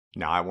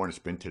Now, I want to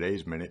spend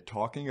today's minute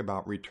talking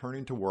about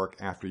returning to work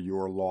after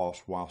your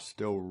loss while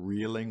still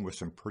reeling with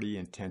some pretty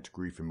intense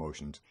grief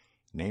emotions,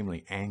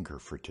 namely anger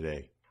for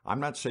today. I'm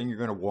not saying you're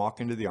going to walk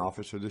into the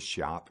office or the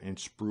shop and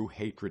sprue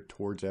hatred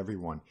towards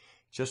everyone,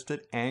 just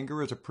that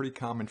anger is a pretty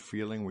common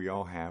feeling we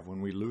all have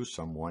when we lose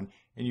someone,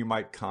 and you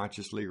might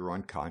consciously or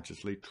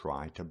unconsciously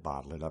try to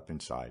bottle it up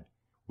inside.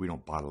 We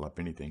don't bottle up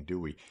anything, do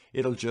we?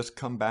 It'll just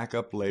come back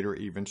up later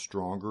even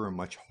stronger and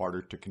much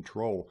harder to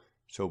control,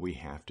 so we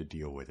have to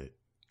deal with it.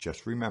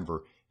 Just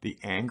remember, the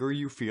anger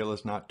you feel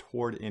is not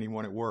toward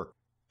anyone at work.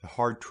 The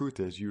hard truth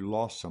is you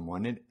lost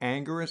someone, and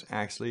anger is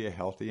actually a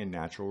healthy and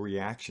natural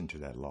reaction to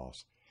that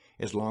loss.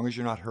 As long as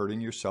you're not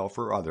hurting yourself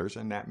or others,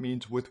 and that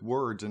means with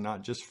words and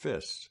not just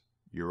fists,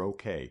 you're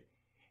okay.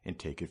 And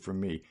take it from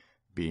me,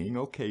 being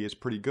okay is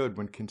pretty good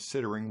when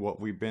considering what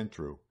we've been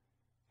through.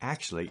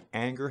 Actually,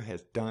 anger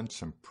has done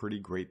some pretty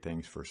great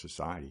things for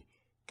society.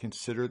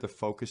 Consider the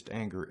focused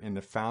anger in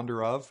the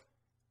founder of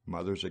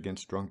Mothers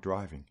Against Drunk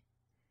Driving.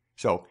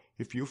 So,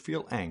 if you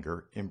feel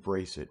anger,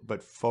 embrace it,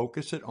 but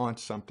focus it on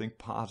something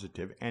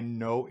positive and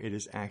know it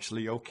is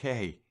actually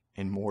okay.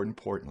 And more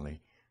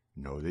importantly,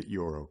 know that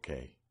you're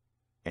okay.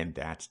 And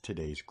that's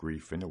today's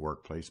Grief in the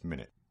Workplace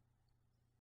Minute.